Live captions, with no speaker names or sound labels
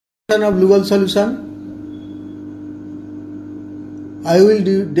of Lugol solution. I will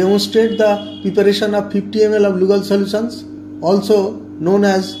demonstrate the preparation of 50 ml of Lugol solutions, also known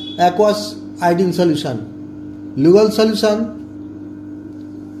as aqueous iodine solution. Lugol solution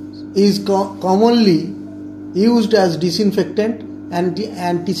is commonly used as disinfectant,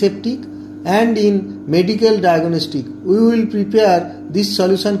 antiseptic, and in medical diagnostic. We will prepare this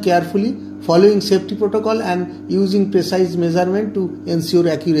solution carefully, following safety protocol and using precise measurement to ensure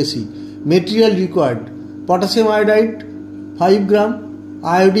accuracy. Material required: potassium iodide 5 gram,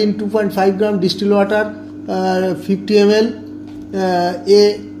 iodine 2.5 gram, distilled water 50 ml,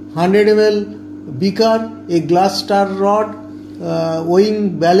 a 100 ml beaker, a glass star rod,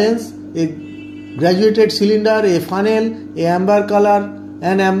 weighing balance, a graduated cylinder, a funnel,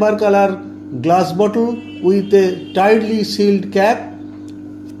 an amber color glass bottle with a tightly sealed cap,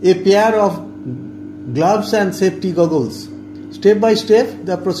 a pair of gloves and safety goggles. Step by step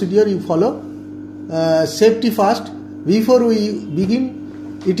the procedure you follow. Safety first. Before we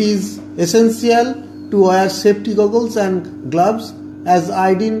begin, it is essential to wear safety goggles and gloves, as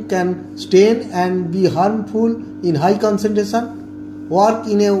iodine can stain and be harmful in high concentration. Work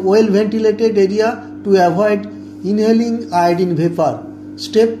in a well ventilated area to avoid inhaling iodine vapor.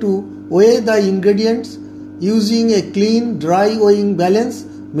 Step 2. Weigh the ingredients using a clean dry weighing balance.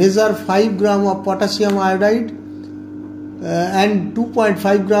 Measure 5 gram of potassium iodide and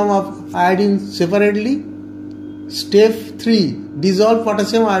 2.5 gram of iodine separately. Step 3. Dissolve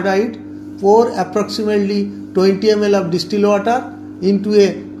potassium iodide. Pour approximately 20 ml of distilled water into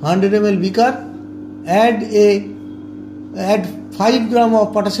a 100 ml beaker. Add 5 gram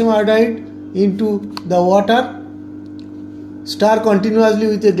of potassium iodide into the water. Stir continuously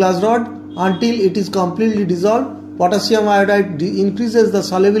with a glass rod until it is completely dissolved. Potassium iodide increases the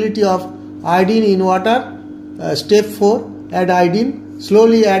solubility of iodine in water. Step 4. Add iodine.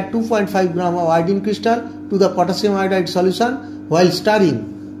 Slowly add 2.5 gram of iodine crystal to the potassium iodide solution while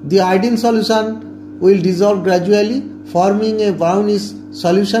stirring. The iodine solution will dissolve gradually, forming a brownish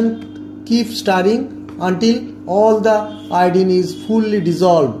solution. Keep stirring until all the iodine is fully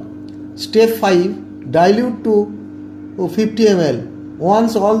dissolved. Step 5. Dilute to 50 ml.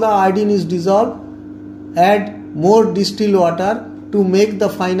 Once all the iodine is dissolved, add more distilled water to make the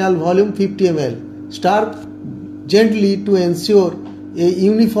final volume 50 ml. Stir gently to ensure a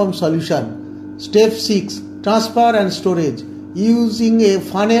uniform solution. Step 6. Transfer and storage. Using a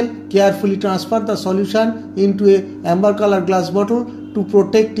funnel, carefully transfer the solution into a amber color glass bottle to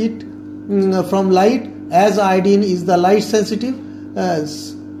protect it from light, as iodine is the light sensitive.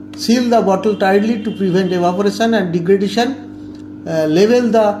 Seal the bottle tightly to prevent evaporation and degradation. Label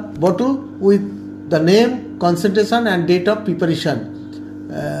the bottle with the name, concentration and date of preparation.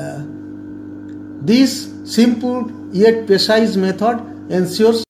 This simple yet precise method ensures